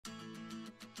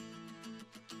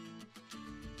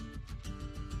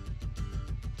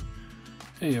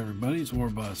Hey everybody, it's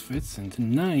Warboss Fits, and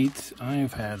tonight I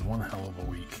have had one hell of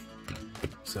a week.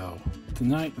 So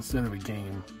tonight, instead of a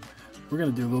game, we're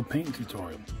going to do a little painting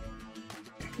tutorial.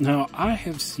 Now, I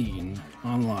have seen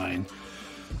online,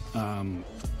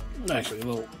 actually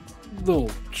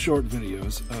little short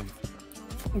videos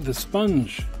of the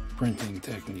sponge printing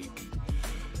technique,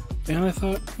 and I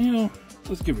thought,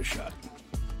 let's give it a shot.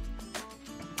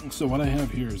 So what I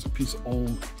have here is a piece of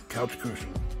old couch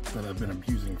cushion that I've been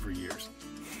abusing for years.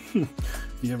 If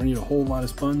you ever need a whole lot of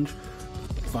sponge,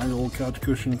 find an old couch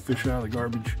cushion, fish it out of the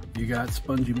garbage. You got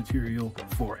spongy material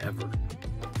forever.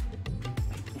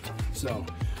 So,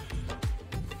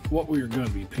 what we are going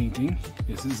to be painting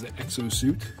is this is the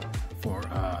Exo-suit for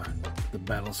the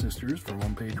Battle Sisters for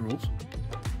one-page rules.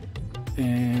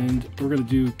 And we're going to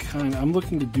do I'm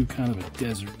looking to do kind of a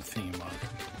desert theme on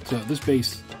it. So this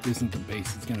base isn't the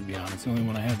base it's going to be on. It's the only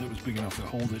one I had that was big enough to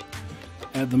hold it.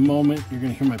 At the moment, you're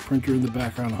going to hear my printer in the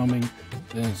background humming,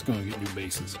 then it's going to get new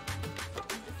bases.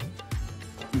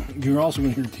 You're also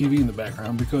going to hear TV in the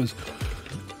background because,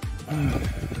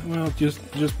 well, just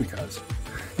because.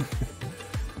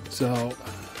 So,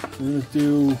 we're going to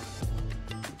do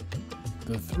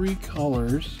the three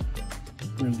colors.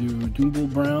 We're going to do Doodle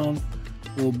Brown,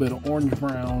 a little bit of Orange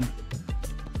Brown,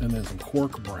 and then some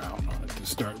Quark Brown on it to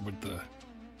start with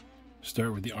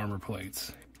the armor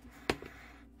plates.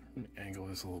 Angle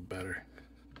this a little better.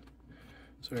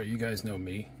 Sorry, you guys know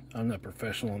me. I'm not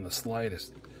professional in the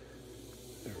slightest.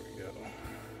 There we go.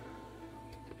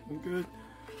 We good?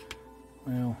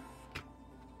 Well,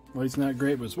 light's not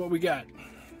great, but it's what we got.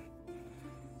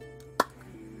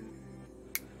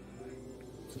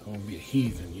 So I won't be a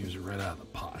heathen, use it right out of the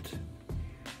pot.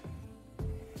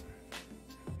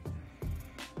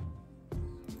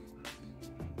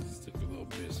 Stick a little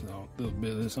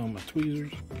bit of this on my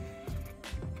tweezers.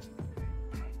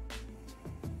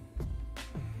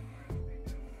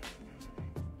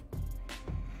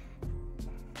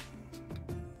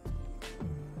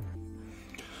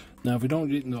 Now, if we don't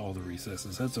get into all the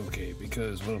recesses, that's okay,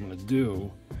 because what I'm going to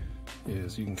do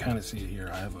is, you can kind of see it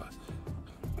here, I have a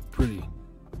pretty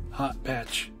hot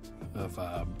patch of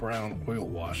brown oil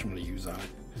wash I'm going to use on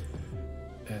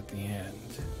it at the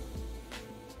end.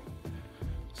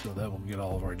 So that will get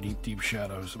all of our deep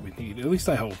shadows that we need. At least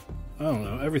I hope. I don't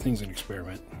know. Everything's an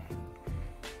experiment.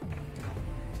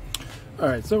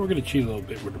 Alright, so we're going to cheat a little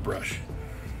bit with the brush.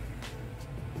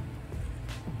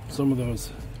 Some of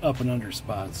those up and under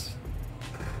spots,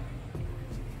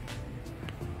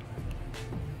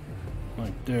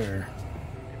 like there.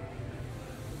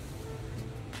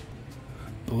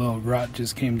 The little grot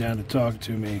just came down to talk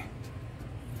to me,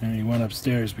 and he went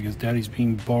upstairs because Daddy's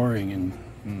being boring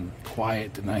and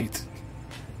quiet tonight.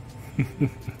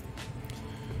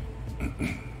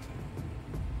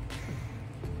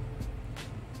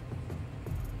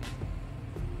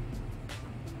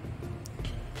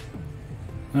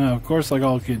 Now, of course, like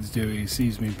all kids do, he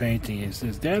sees me painting, he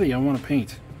says, "Daddy, I want to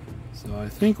paint." So I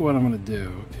think what I'm going to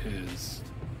do is,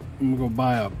 I'm going to go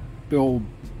buy a big old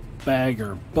bag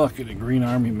or bucket of Green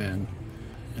Army Men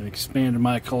and expand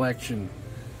my collection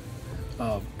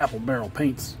of apple barrel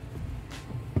paints.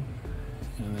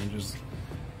 And then just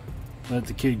let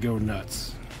the kid go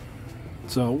nuts.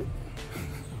 So,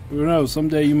 who knows,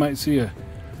 someday you might see a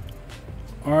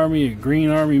army of Green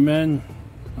Army Men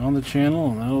on the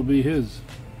channel, and that'll be his.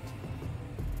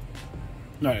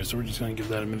 Alright, so we're just going to give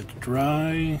that a minute to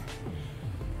dry.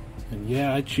 And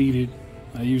yeah, I cheated.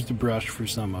 I used a brush for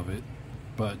some of it.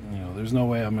 But, there's no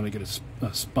way I'm going to get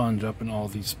a sponge up in all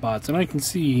these spots. And I can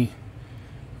see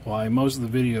why most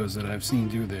of the videos that I've seen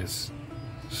do this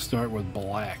start with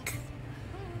black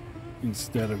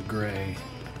instead of gray.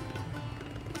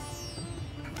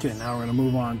 Okay, now we're going to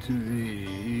move on to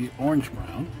the orange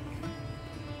brown.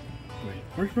 Wait,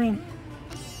 orange brown?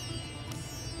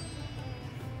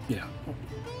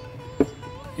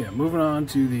 Yeah, moving on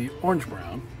to the orange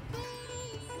brown.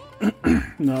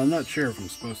 No, I'm not sure if I'm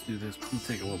supposed to do this, but I'm going to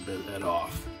take a little bit of that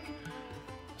off.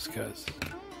 Just because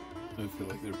I feel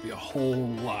like there'd be a whole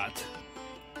lot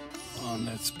on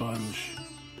that sponge.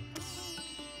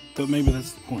 But maybe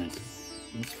that's the point.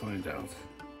 Let's find out.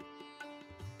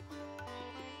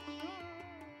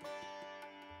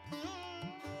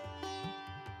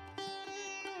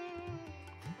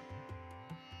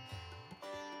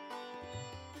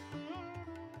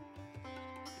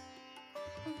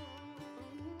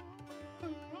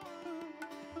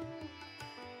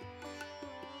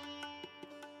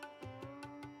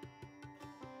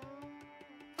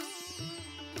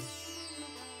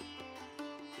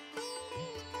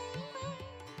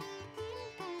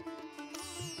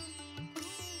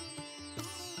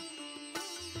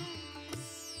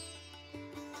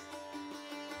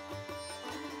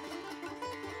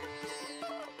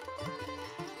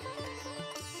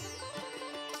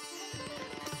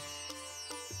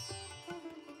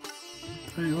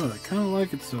 tell you what, I kind of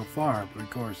like it so far, but of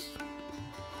course,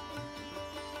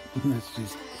 that's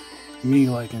just me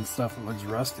liking stuff that looks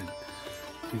rusted.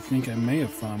 I think I may have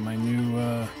found my new,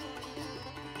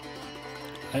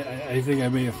 I think I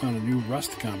may have found a new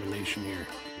rust combination here.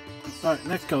 Alright,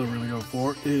 next color we're going to go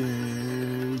for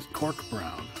is cork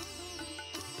brown.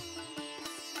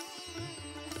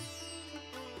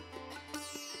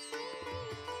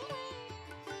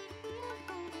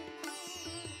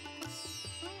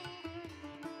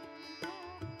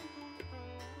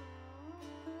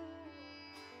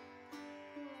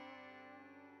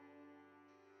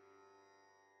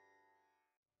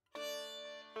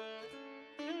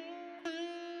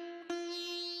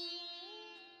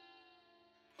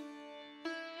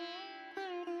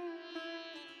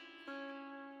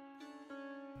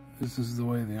 This is the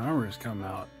way the armor has come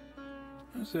out.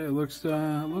 I say it looks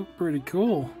pretty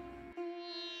cool.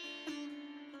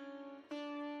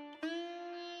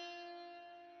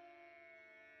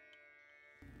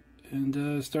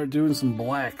 And start doing some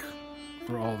black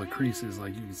for all the creases,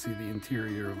 like you can see the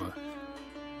interior of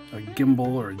a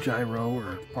gimbal or a gyro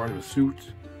or part of a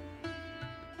suit.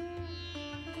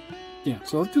 Yeah,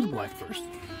 so let's do the black first.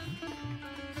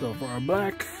 So for our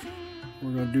black,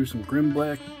 we're going to do some grim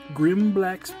black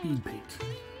speed paint.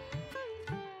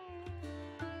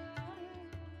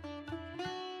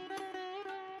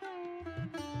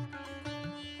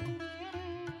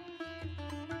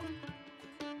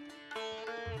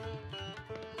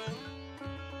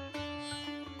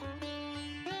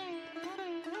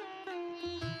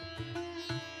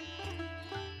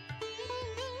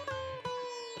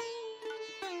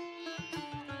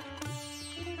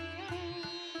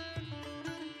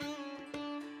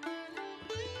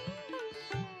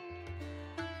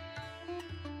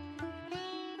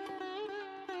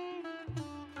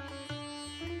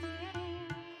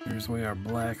 Here's the way our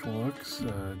black looks.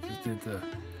 Just did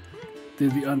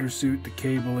the undersuit, the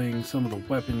cabling, some of the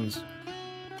weapons.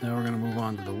 Now we're gonna move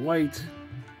on to the white,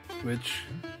 which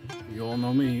you all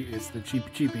know me, it's the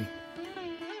cheapy.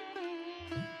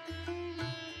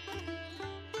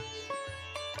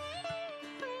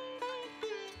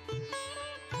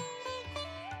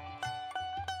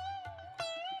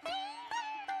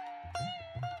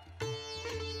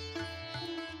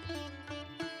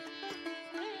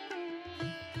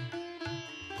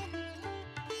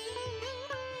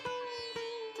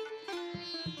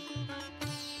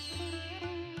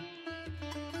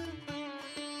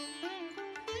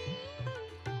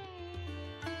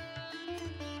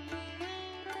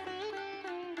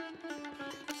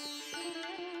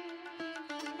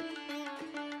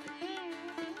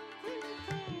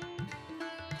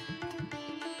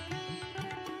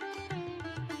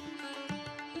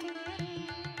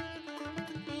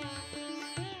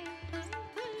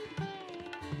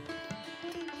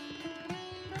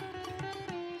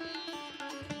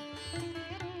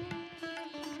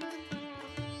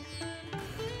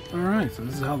 Alright, so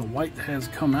this is how the white has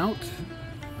come out.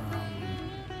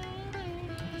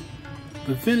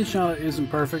 The finish on it isn't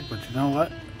perfect, but you know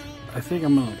what? I think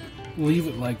I'm going to leave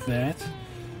it like that,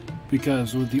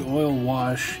 because with the oil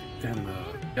wash and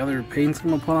the other paints I'm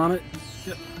going to put on it,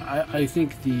 I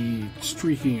think the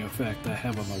streaking effect I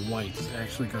have on the white is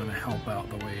actually going to help out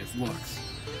the way it looks.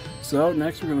 So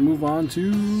next we're going to move on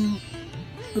to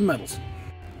the metals.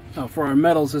 Now for our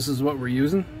metals, this is what we're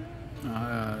using.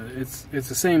 It's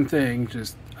the same thing,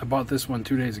 just I bought this one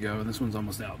 2 days ago and this one's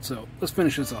almost out. So let's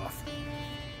finish this off.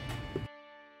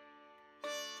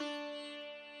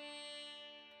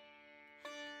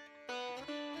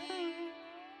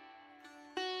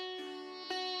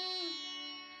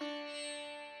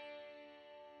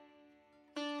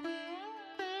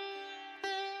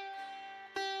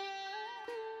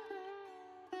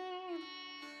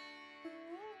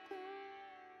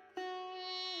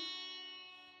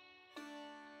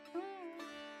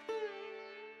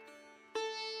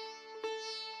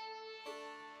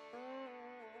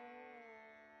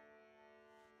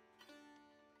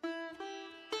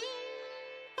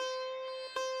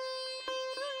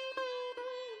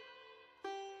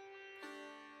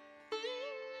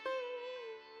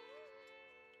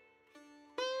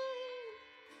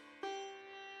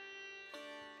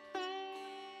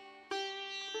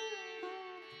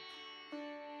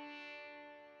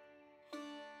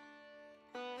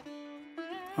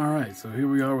 Alright, so here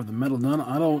we are with the metal done.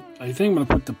 I think I'm going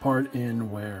to put the part in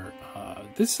where,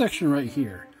 this section right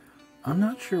here, I'm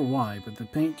not sure why, but the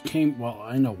paint came, well,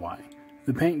 I know why.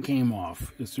 The paint came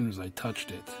off as soon as I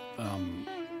touched it.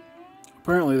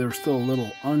 Apparently there was still a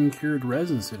little uncured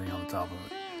resin sitting on the top of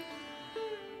it.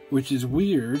 Which is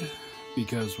weird,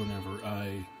 because whenever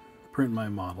I print my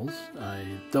models, I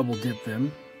double dip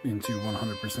them into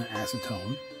 100%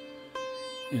 acetone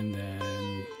and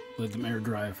then let them air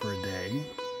dry for a day.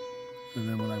 And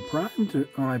then when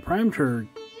I primed her,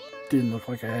 didn't look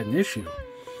like I had an issue.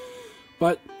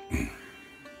 But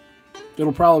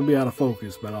it'll probably be out of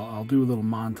focus, but I'll do a little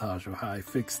montage of how I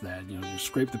fix that. You know, just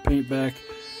scrape the paint back,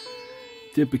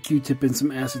 dip a Q-tip in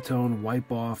some acetone,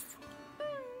 wipe off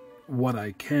what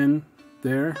I can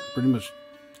there, pretty much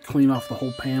clean off the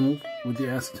whole panel with the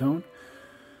acetone.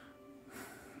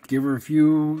 Give her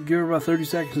about 30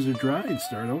 seconds to dry and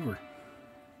start over.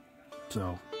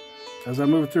 So, as I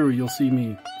move through, you'll see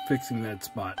me fixing that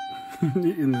spot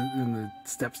in the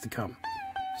steps to come.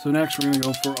 So next we're going to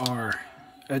go for our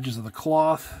edges of the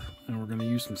cloth, and we're going to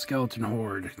use some skeleton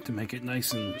horde to make it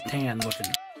nice and tan looking.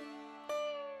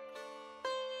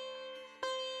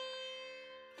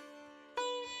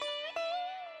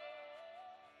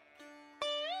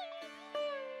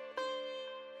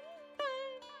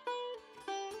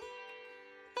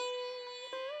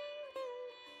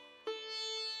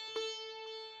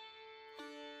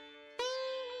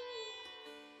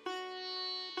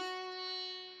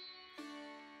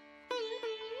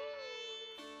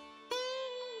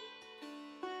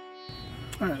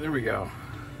 Alright, there we go.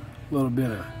 A little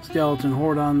bit of skeleton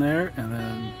horde on there, and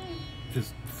then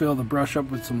just fill the brush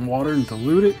up with some water and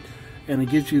dilute it, and it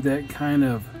gives you that kind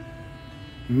of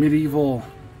medieval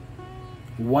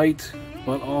white,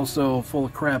 but also full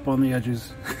of crap on the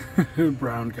edges,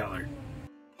 brown color.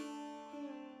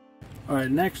 Alright,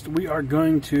 next we are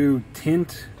going to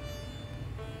tint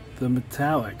the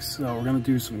metallics. So we're going to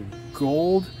do some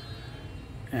gold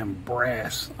and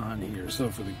brass on here.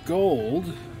 So for the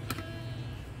gold,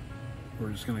 we're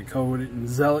just going to coat it in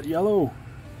Zealot Yellow.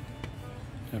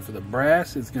 And for the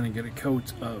brass, it's going to get a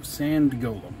coat of Sand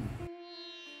Golem.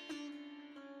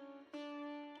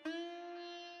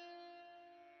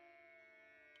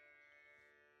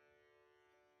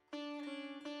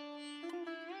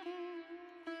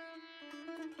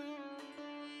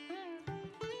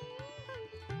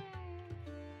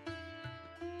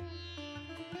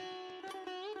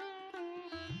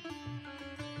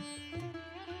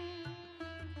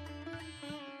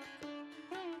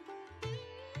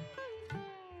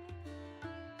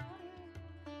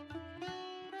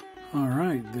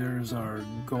 Alright, there's our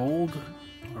gold,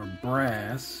 our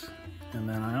brass, and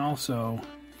then I also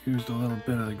used a little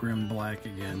bit of the Grim Black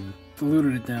again,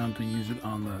 diluted it down to use it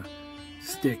on the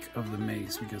stick of the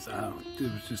mace because it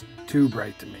was just too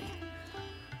bright to me.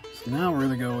 So now we're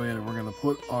going to go in and we're going to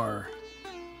put our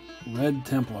red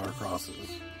Templar crosses.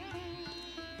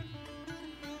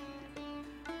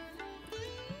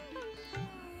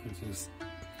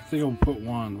 I think I'll put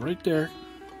one right there.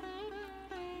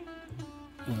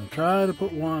 And I'll try to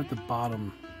put one at the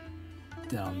bottom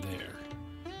down there.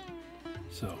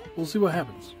 So we'll see what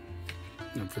happens.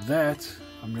 And for that,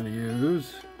 I'm going to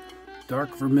use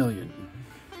dark vermilion.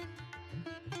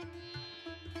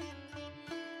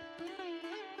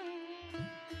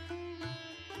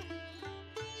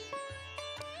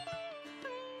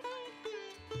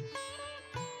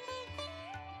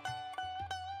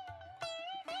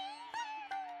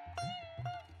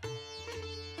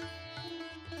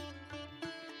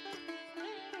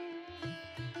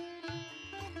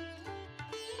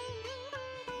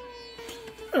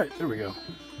 Alright, there we go.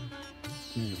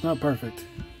 It's not perfect,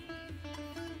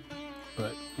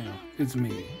 but, you know, it's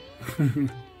me.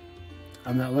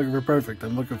 I'm not looking for perfect,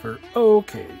 I'm looking for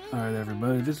okay. Alright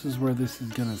everybody, this is where this is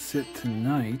going to sit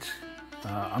tonight.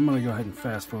 I'm going to go ahead and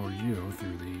fast forward you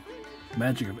through the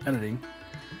magic of editing.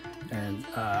 And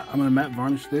I'm going to matte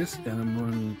varnish this, and then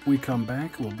when we come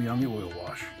back, we'll be on the oil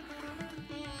wash.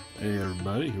 Hey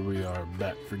everybody, here we are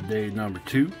back for day number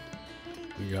 2.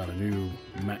 We got a new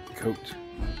matte coat,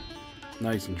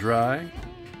 nice and dry,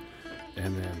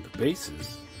 and then the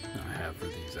bases I have for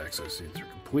these exo-suits are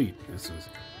complete.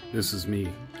 This is me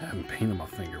having paint on my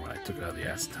finger when I took it out of the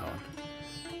acetone.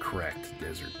 Cracked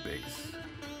desert base.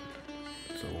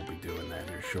 So we'll be doing that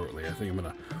here shortly. I think I'm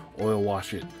gonna oil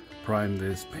wash it, prime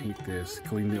this, paint this,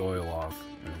 clean the oil off,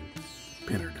 and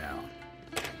pin her down.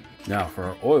 Now for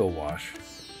our oil wash,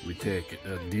 we take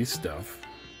this stuff,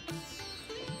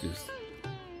 just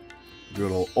good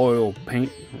old oil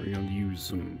paint. We're going to use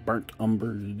some burnt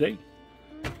umber today.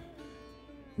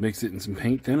 Mix it in some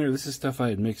paint thinner. This is stuff I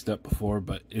had mixed up before,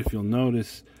 but if you'll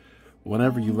notice,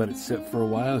 whenever you let it sit for a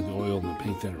while, the oil and the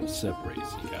paint thinner will separate,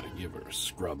 so you got to give her a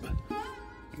scrub.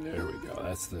 There we go.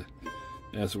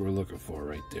 That's what we're looking for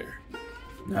right there.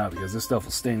 Now, because this stuff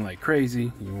will stain like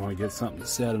crazy, you want to get something to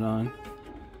set it on.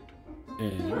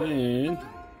 And then,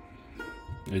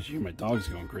 as you hear my dog's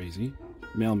going crazy,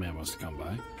 mailman wants to come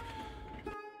by.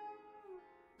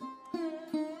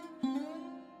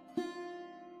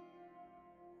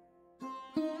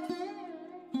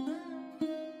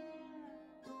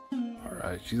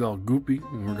 she's all goopy,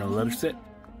 and we're gonna let her sit.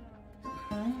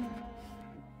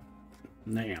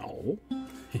 Now,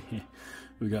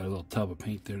 we got a little tub of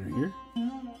paint thinner here.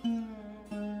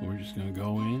 We're just gonna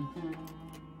go in.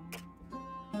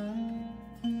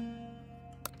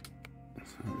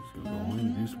 So we're just gonna go in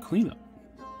and do some cleanup.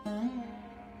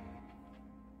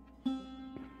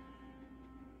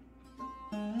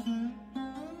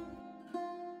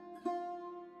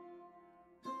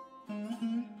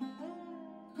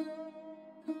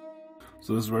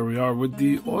 So this is where we are with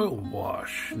the oil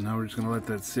wash. Now we're just going to let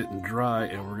that sit and dry,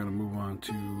 and we're going to move on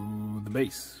to the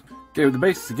base. Okay, with the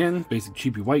base, again, basic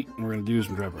cheapy white, and we're going to do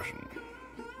some dry brushing.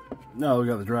 Now we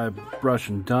got the dry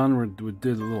brushing done. We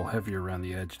did a little heavier around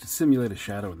the edge to simulate a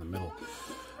shadow in the middle.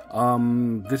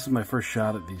 This is my first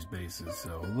shot at these bases,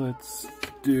 so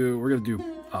we're going to do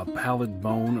a pallid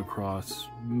bone across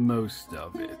most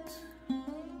of it.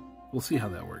 We'll see how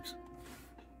that works.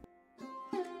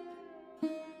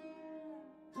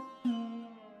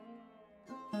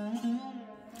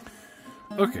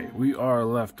 Okay, we are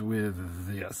left with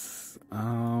this.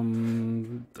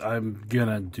 I'm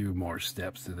gonna do more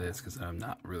steps to this because I'm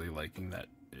not really liking that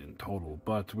in total,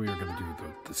 but we are gonna do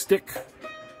the stick,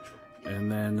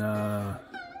 and then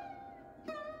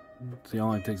see how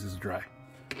long it takes this to dry.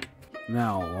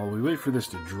 Now, while we wait for this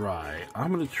to dry,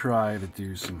 I'm gonna try to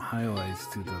do some highlights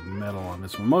to the metal on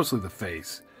this one, mostly the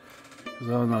face, because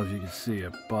I don't know if you can see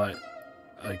it, but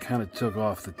I kind of took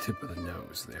off the tip of the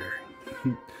nose there.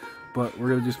 But we're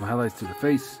going to do some highlights to the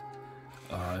face,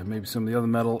 and maybe some of the other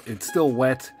metal. It's still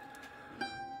wet.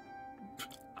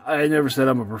 I never said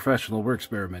I'm a professional. We're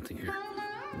experimenting here.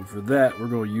 And for that, we're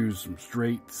going to use some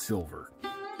straight silver.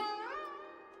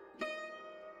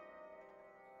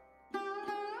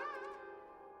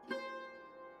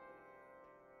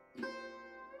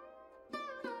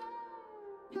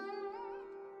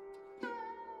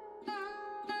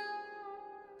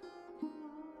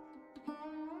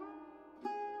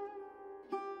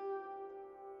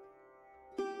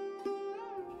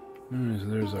 Alright, so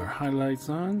there's our highlights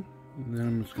on, and then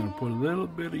I'm just going to put a little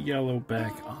bit of yellow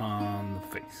back on the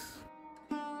face.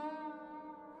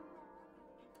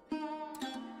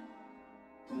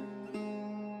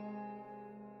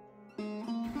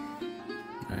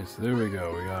 Alright, so there we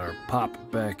go. We got our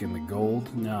pop back in the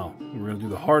gold. Now, we're going to do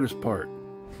the hardest part,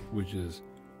 which is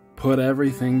put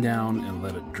everything down and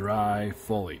let it dry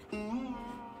fully. And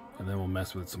then we'll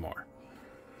mess with it some more.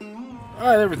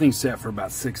 Alright, everything's set for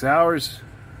about 6 hours.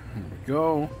 Here we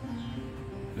go.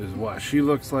 This is what she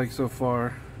looks like so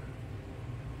far.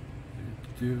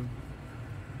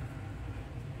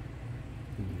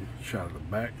 Shot of the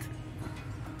back.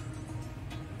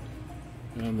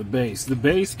 And the base. The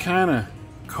base kind of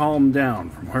calmed down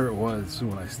from where it was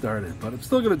when I started, but I'm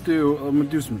gonna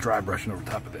do some dry brushing over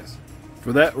top of this.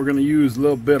 For that, we're gonna use a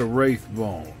little bit of wraith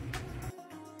bone.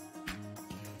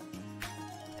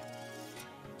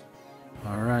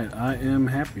 Alright, I am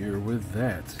happier with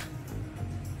that.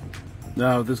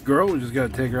 Now, this girl, we just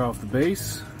got to take her off the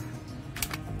base.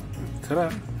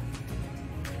 Ta-da!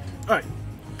 Alright,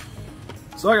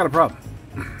 so I got a problem.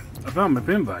 I found my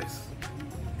pin vise.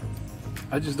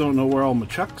 I just don't know where all my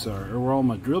chucks are, or where all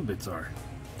my drill bits are.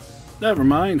 Never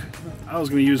mind, I was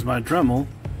going to use my Dremel,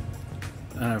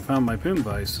 and I found my pin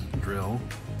vise drill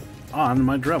on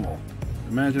my Dremel.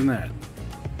 Imagine that.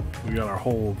 We got our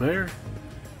hole there.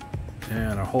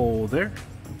 And a hole there.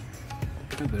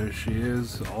 And there she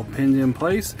is, all pinned in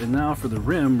place. And now for the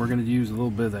rim, we're going to use a little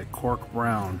bit of that cork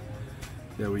brown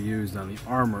that we used on the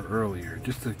armor earlier,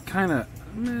 just to kind of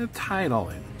tie it all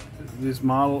in. This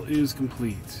model is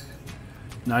complete.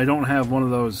 Now, I don't have one of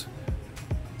those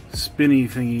spinny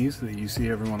thingies that you see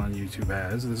everyone on YouTube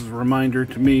has. This is a reminder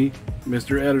to me,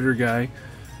 Mr. Editor Guy,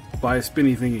 buy a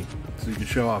spinny thingy so you can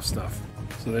show off stuff.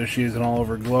 So there she is in all of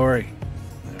her glory.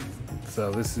 So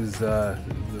this is the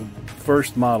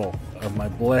first model of my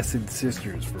Blessed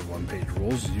Sisters for one-page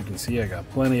rules. As you can see, I got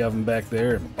plenty of them back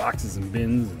there in boxes and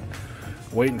bins and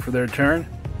waiting for their turn.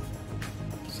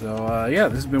 So yeah,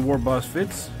 this has been Warboss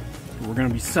Fits. We're going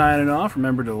to be signing off.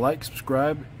 Remember to like,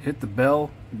 subscribe, hit the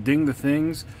bell, ding the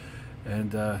things,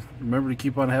 and remember to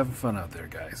keep on having fun out there,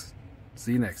 guys.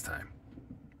 See you next time.